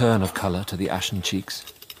some return of colour to the ashen cheeks.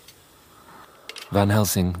 Van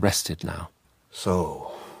Helsing rested now.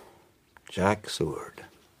 So, Jack Seward,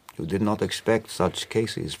 you did not expect such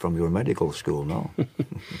cases from your medical school, no?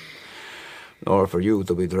 Nor for you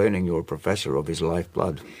to be draining your professor of his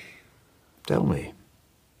lifeblood. Tell me,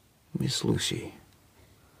 Miss Lucy,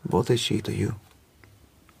 what is she to you?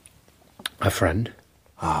 A friend.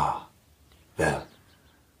 Ah, well,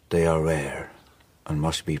 they are rare and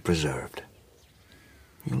must be preserved.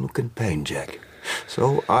 You look in pain, Jack.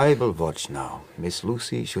 So I will watch now. Miss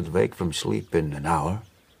Lucy should wake from sleep in an hour,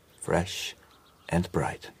 fresh and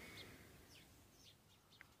bright.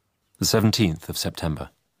 The 17th of September.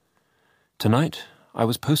 Tonight, I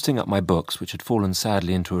was posting up my books, which had fallen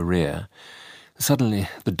sadly into arrear. Suddenly,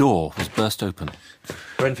 the door was burst open.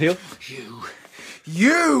 Renfield?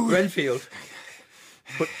 You! Renfield!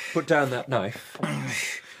 Put down that knife.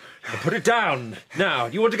 Put it down, now.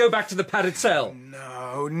 You want to go back to the padded cell?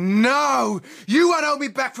 No! You won't hold me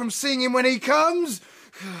back from seeing him when he comes!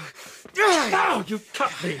 Ow! You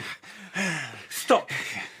cut me! Stop!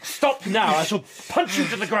 Stop now! I shall punch you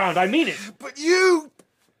to the ground, I mean it! But you...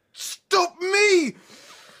 stop me!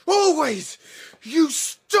 Always! You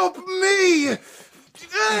stop me!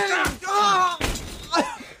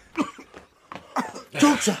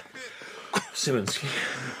 Doctor! Simmonsky,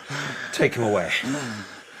 take him away.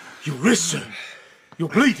 Your wrist, sir. You're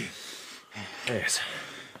bleeding. Yes.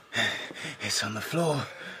 It's on the floor.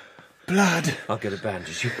 Blood. I'll get a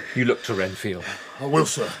bandage. You look to Renfield. I will,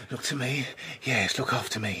 sir. Look to me. Yes, look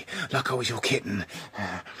after me. Like I was your kitten.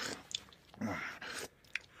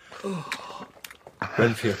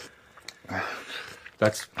 Renfield.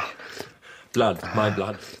 That's blood, my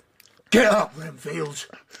blood. Get up, Renfield.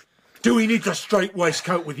 Do we need the straight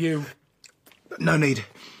waistcoat with you? No need.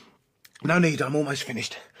 No need, I'm almost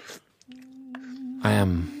finished. I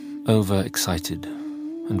am overexcited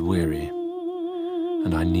and weary,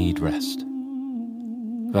 and I need rest.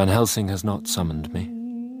 Van Helsing has not summoned me.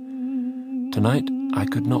 Tonight, I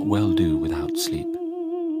could not well do without sleep.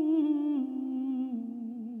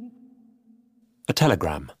 A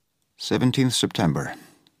telegram. 17th September.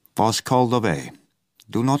 Was called away.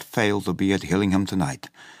 Do not fail to be at Hillingham tonight.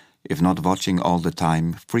 If not watching all the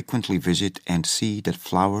time, frequently visit and see that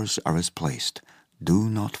flowers are as placed. Do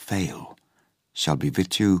not fail. Shall be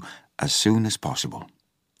with you as soon as possible.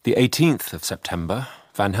 The 18th of September.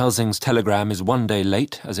 Van Helsing's telegram is 1 day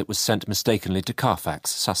late, as it was sent mistakenly to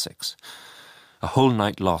Carfax, Sussex. A whole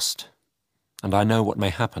night lost, and I know what may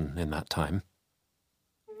happen in that time.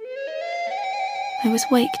 I was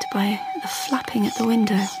waked by the flapping at the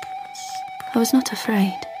window. I was not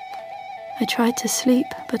afraid. I tried to sleep,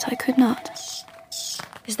 but I could not.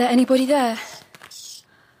 Is there anybody there?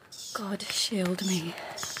 God shield me.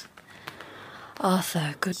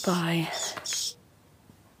 Arthur, goodbye.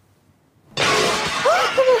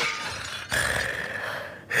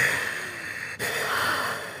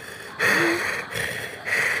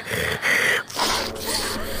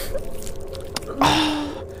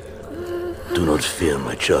 Do not fear,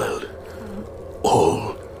 my child.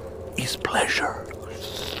 All is pleasure.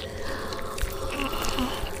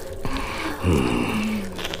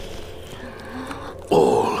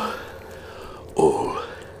 All.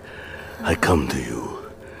 I come to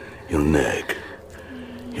you. Your neck,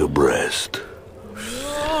 your breast.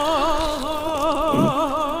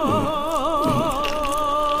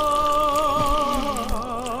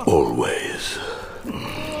 Always.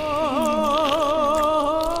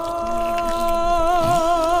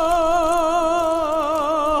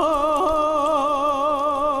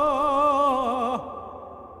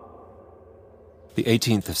 The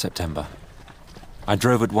 18th of September. I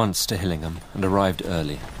drove at once to Hillingham and arrived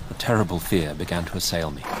early. A terrible fear began to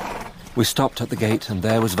assail me. We stopped at the gate, and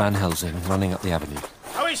there was Van Helsing running up the avenue.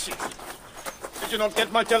 How is she? Did you not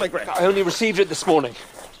get my telegram? I only received it this morning.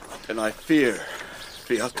 Then I fear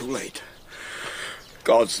we are too late.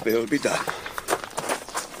 God's will be done.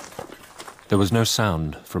 There was no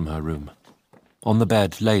sound from her room. On the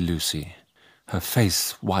bed lay Lucy, her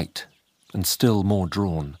face white and still more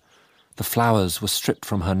drawn. The flowers were stripped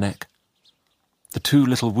from her neck. The 2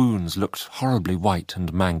 little wounds looked horribly white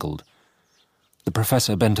and mangled. The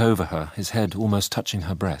professor bent over her, his head almost touching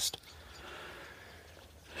her breast.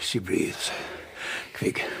 She breathes.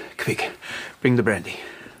 Quick, bring the brandy.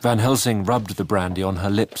 Van Helsing rubbed the brandy on her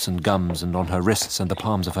lips and gums and on her wrists and the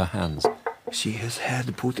palms of her hands. She has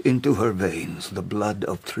had put into her veins the blood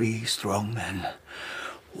of 3 strong men.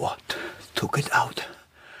 What took it out?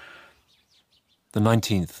 The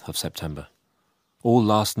 19th of September. All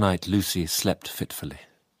last night Lucy slept fitfully.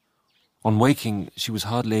 On waking, she was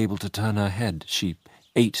hardly able to turn her head. She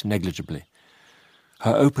ate negligibly.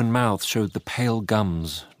 Her open mouth showed the pale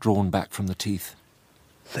gums drawn back from the teeth.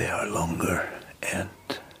 They are longer and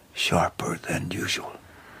sharper than usual.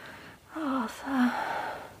 Arthur.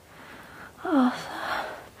 Arthur.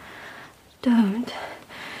 Don't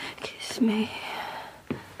kiss me.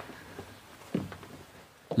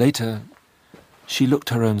 Later, she looked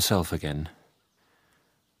her own self again,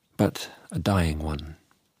 but a dying one.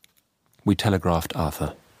 We telegraphed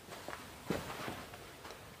Arthur.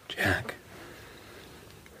 Jack,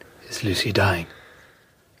 is Lucy dying?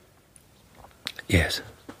 Yes,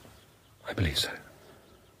 I believe so.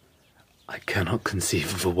 I cannot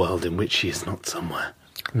conceive of a world in which she is not somewhere.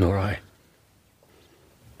 Nor I.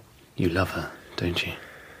 You love her, don't you?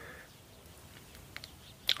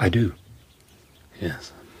 I do.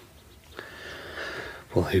 Yes.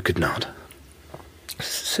 Well, who could not?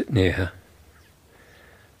 Sit near her.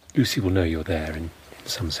 Lucy will know you're there in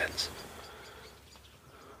some sense.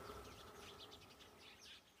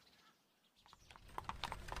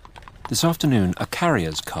 This afternoon, a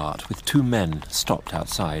carrier's cart with 2 men stopped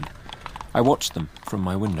outside. I watched them from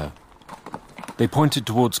my window. They pointed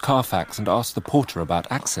towards Carfax and asked the porter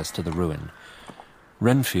about access to the ruin.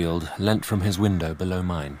 Renfield leant from his window below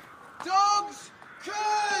mine. Dogs!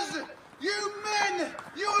 Curs! You men!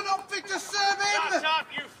 You are not fit to serve him! Shut up,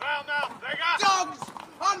 you foul-mouthed beggar! Dogs!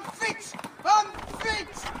 Unfit!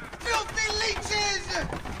 Unfit! Filthy leeches!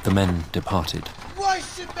 The men departed. Why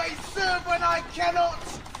should they serve when I cannot?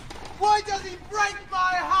 Why does he break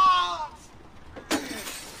my heart?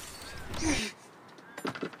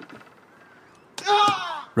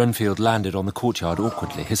 Renfield landed on the courtyard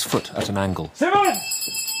awkwardly, his foot at an angle. Simmons!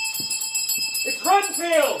 It's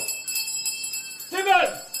Renfield!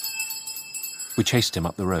 Simmons! We chased him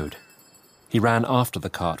up the road. He ran after the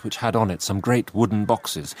cart, which had on it some great wooden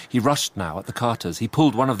boxes. He rushed now at the carters. He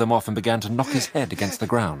pulled one of them off and began to knock his head against the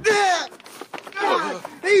ground.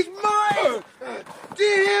 He's mine! Do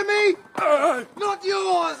you hear me? Not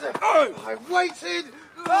yours! I've waited!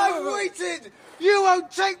 I've waited! You won't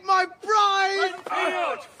take my bride!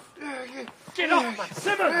 Renfield! Get off, my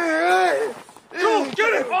Simmons! Go,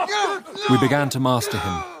 get him off! We began to master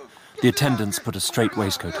him. The attendants put a straight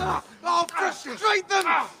waistcoat on him. I'll frustrate them!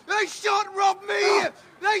 They shan't rob me!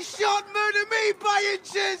 They shan't murder me by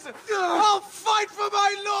inches! I'll fight for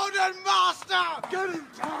my lord and master! Get him!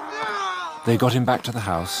 They got him back to the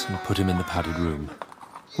house and put him in the padded room.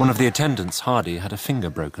 One of the attendants, Hardy, had a finger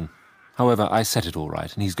broken. However, I set it all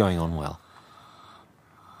right, and he's going on well.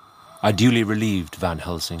 I duly relieved Van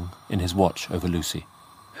Helsing in his watch over Lucy.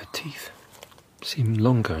 Her teeth seem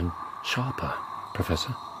longer and sharper,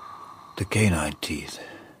 Professor. The canine teeth,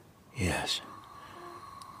 yes.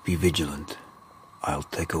 Be vigilant. I'll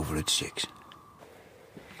take over at 6.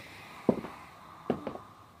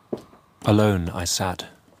 Alone I sat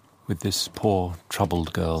with this poor,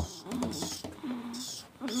 troubled girl.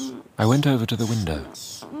 I went over to the window.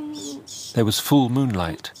 There was full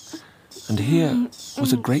moonlight, and here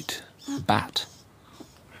was a great bat,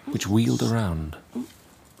 which wheeled around.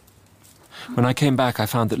 When I came back, I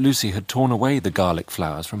found that Lucy had torn away the garlic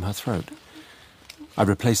flowers from her throat. I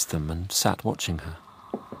replaced them and sat watching her.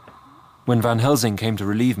 When Van Helsing came to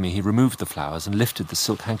relieve me, he removed the flowers and lifted the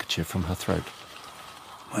silk handkerchief from her throat.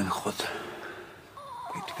 Mein God,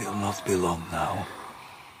 it will not be long now.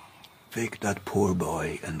 Take that poor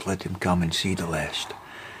boy and let him come and see the last.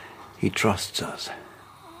 He trusts us,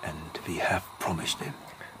 and we have promised him.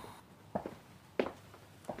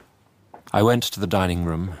 I went to the dining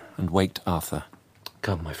room and waked Arthur.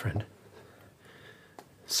 Come, my friend.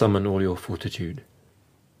 Summon all your fortitude.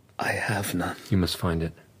 I have none. You must find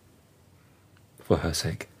it. For her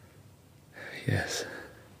sake. Yes.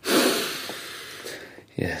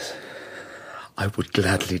 Yes. I would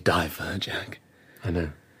gladly die for her, Jack. I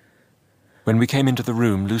know. When we came into the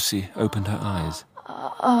room, Lucy opened her eyes.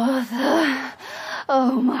 Arthur,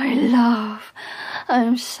 oh my love,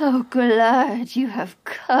 I'm so glad you have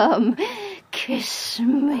come. Kiss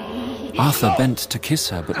me. Arthur bent to kiss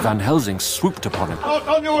her, but Van Helsing swooped upon him. Not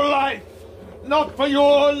on your life! Not for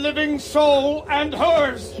your living soul and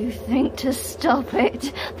hers! You think to stop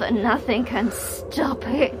it, but nothing can stop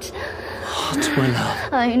it. What, my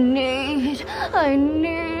love? I need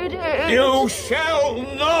it. You shall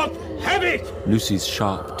not have it! Lucy's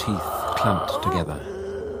sharp teeth clamped together.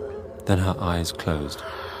 Then her eyes closed.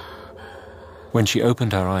 When she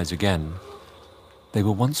opened her eyes again, they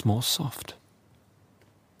were once more soft.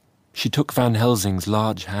 She took Van Helsing's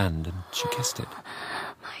large hand and she kissed it.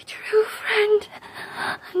 My true friend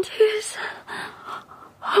and his.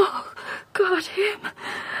 Oh, guard him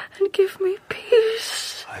and give me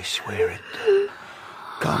peace. I swear it.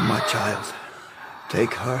 Come, my child.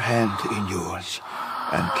 Take her hand in yours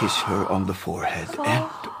and kiss her on the forehead, and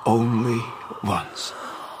only once.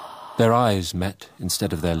 Their eyes met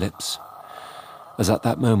instead of their lips, as at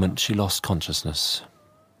that moment she lost consciousness.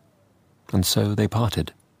 And so they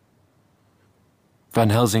parted. Van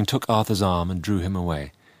Helsing took Arthur's arm and drew him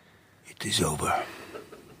away. It is over.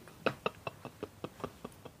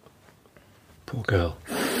 Poor girl.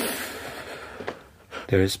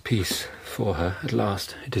 There is peace for her at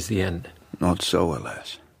last. It is the end. Not so,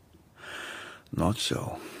 alas. Not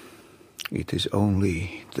so. It is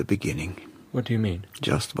only the beginning. What do you mean?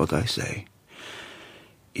 Just what I say.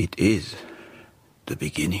 It is the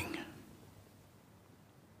beginning.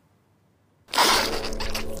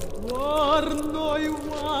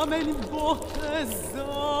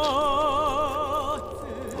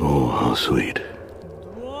 Oh, how sweet.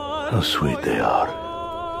 How sweet they are.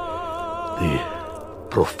 The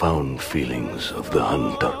profound feelings of the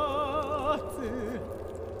hunter.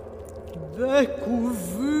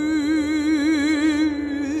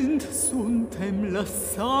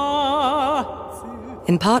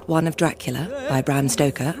 In Part 1 of Dracula, by Bram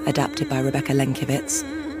Stoker, adapted by Rebecca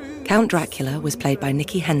Lenkiewicz, Count Dracula was played by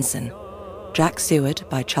Nicky Henson, Jack Seward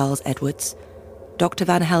by Charles Edwards, Dr.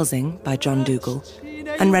 Van Helsing by John Dougal,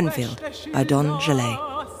 and Renfield by Don Gillet.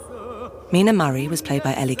 Mina Murray was played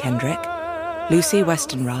by Ellie Kendrick, Lucy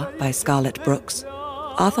Westenra by Scarlett Brooks,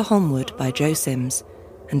 Arthur Holmwood by Joe Sims,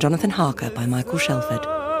 and Jonathan Harker by Michael Shelford.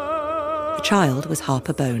 The child was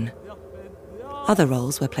Harper Bone. Other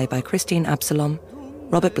roles were played by Christine Absalom,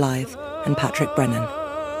 Robert Blythe, and Patrick Brennan.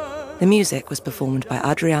 The music was performed by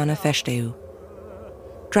Adriana Festeu.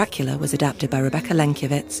 Dracula was adapted by Rebecca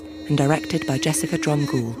Lenkiewicz and directed by Jessica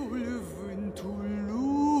Dromgoole.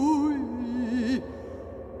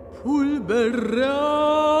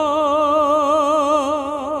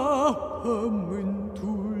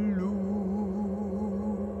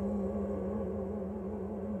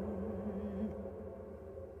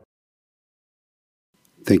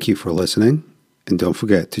 Thank you for listening, and don't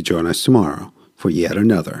forget to join us tomorrow for yet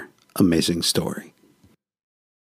another amazing story.